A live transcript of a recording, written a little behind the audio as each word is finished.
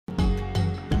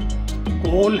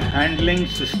Coal handling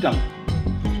system.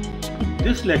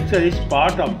 This lecture is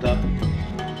part of the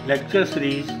lecture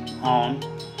series on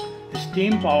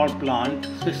steam power plant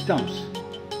systems.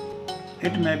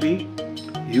 It may be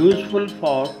useful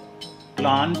for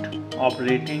plant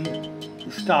operating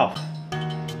staff.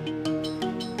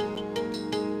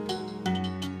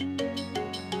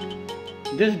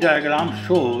 This diagram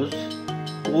shows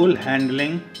coal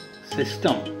handling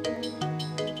system.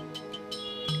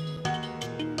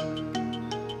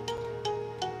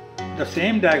 The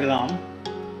same diagram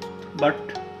but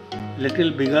little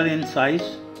bigger in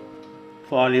size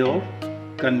for your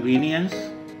convenience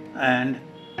and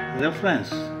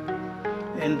reference.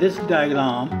 In this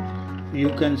diagram you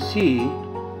can see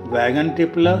wagon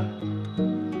tippler,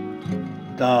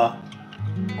 the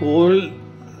coal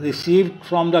received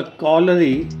from the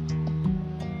colliery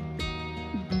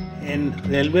in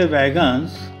railway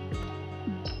wagons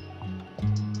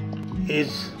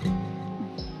is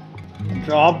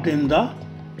dropped in the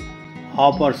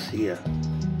hoppers here.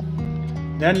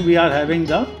 Then we are having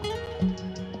the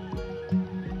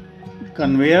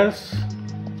conveyors.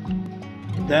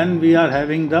 Then we are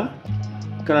having the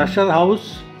crusher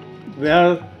house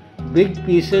where big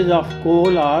pieces of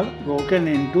coal are broken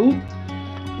into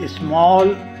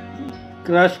small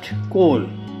crushed coal.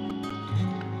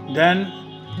 Then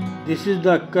this is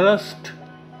the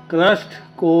crushed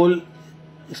coal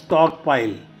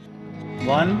stockpile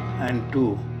 1 and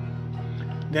 2.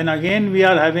 Then again we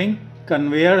are having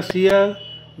conveyors here,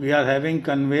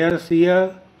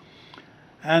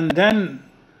 and then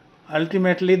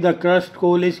ultimately the crushed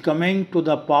coal is coming to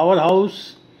the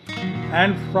powerhouse,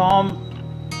 and from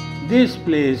this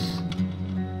place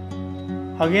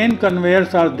again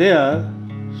conveyors are there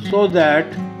so that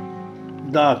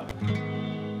the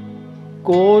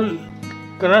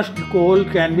crushed coal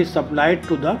can be supplied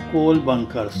to the coal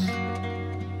bunkers.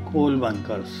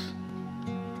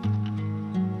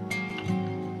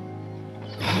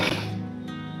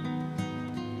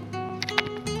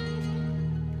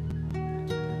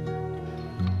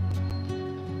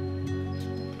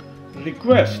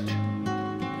 Request.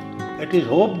 It is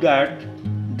hoped that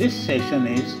this session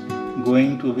is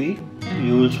going to be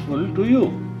useful to you.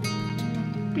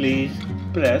 Please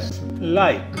press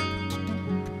like.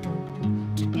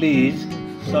 Please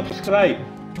subscribe.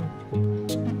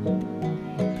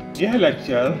 यह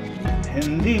lecture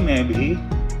Hindi में भी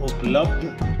उपलब्ध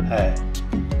है।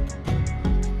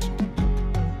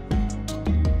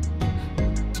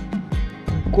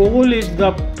 Coal is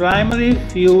the primary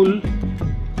fuel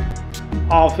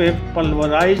of a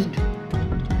pulverized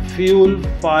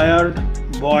fuel-fired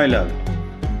boiler.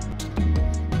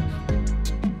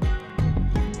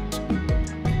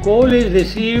 Coal is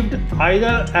received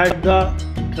either at the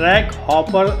track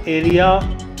hopper area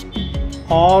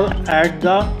or at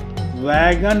the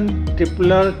wagon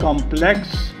tippler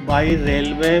complex by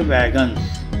railway wagons.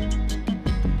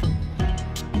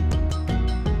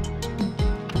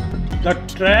 The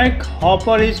track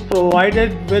hopper is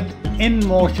provided with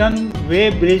in-motion way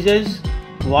bridges,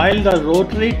 while the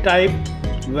rotary type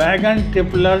wagon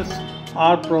tipplers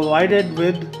are provided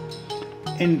with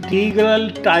integral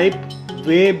type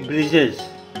way bridges.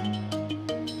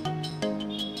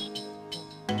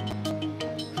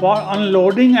 For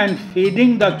unloading and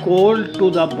feeding the coal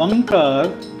to the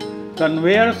bunker,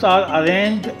 conveyors are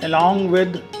arranged along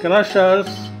with crushers,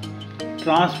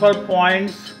 transfer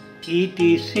points,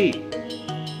 etc.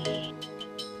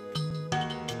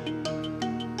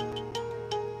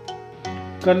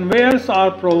 Conveyors are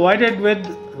provided with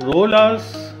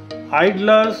rollers,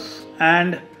 idlers,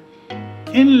 and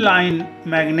inline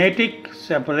magnetic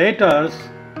separators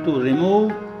to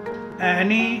remove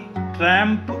any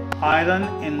tramp iron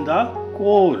in the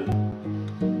coal.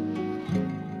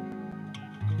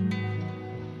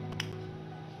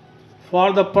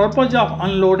 For the purpose of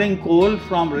unloading coal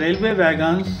from railway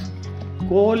wagons,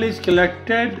 coal is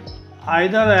collected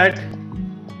either at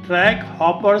track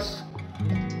hoppers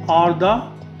or the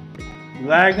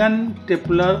wagon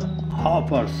tippler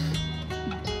hoppers.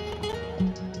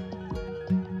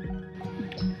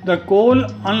 The coal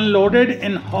unloaded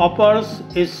in hoppers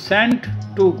is sent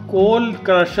to coal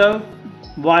crusher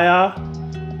via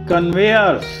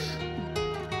conveyors.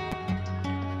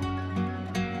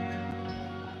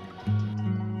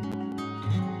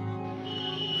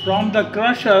 From the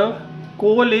crusher,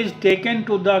 coal is taken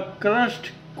to the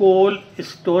crushed coal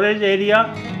storage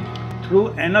area through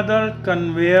another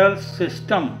conveyor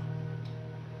system.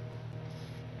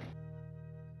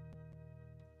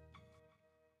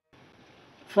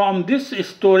 From this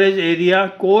storage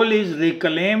area, coal is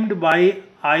reclaimed by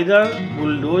either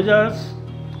bulldozers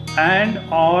and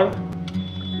or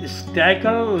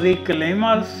stacker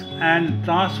reclaimers and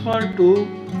transfer to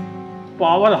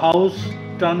powerhouse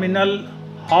terminal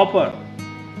hopper.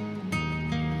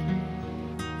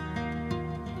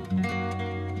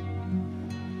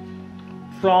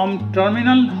 From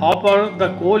terminal hopper,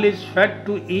 the coal is fed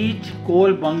to each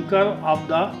coal bunker of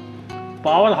the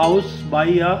powerhouse by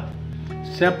a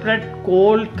separate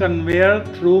coal conveyor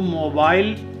through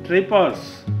mobile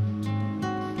trippers.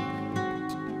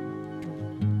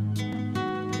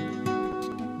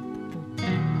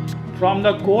 From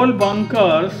the coal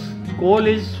bunkers, coal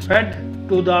is fed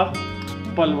to the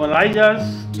pulverizers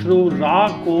through raw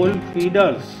coal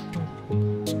feeders.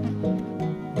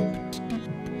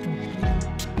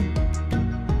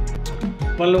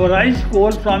 Pulverized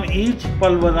coal from each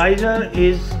pulverizer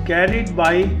is carried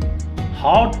by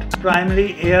hot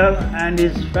primary air and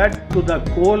is fed to the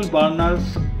coal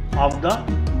burners of the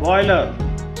boiler.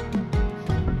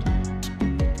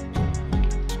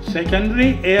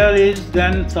 Secondary air is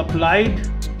then supplied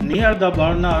near the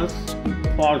burners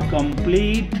for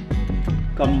complete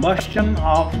combustion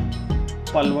of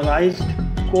pulverized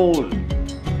coal.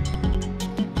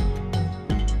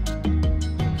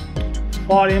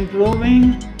 For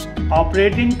improving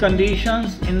operating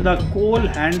conditions in the coal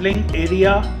handling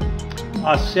area,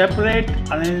 a separate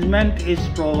arrangement is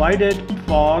provided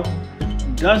for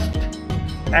dust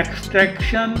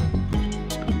extraction,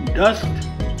 dust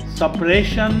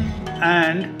suppression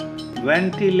and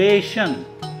ventilation.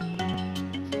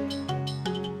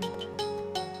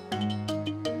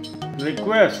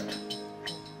 Request: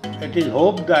 it is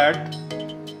hoped that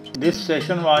this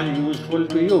session was useful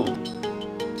to you.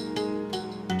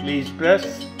 Please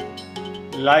press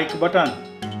like button.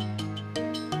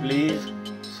 Please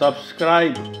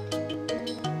subscribe.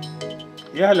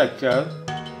 यह lecture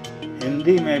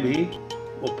Hindi में भी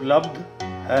उपलब्ध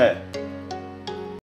है।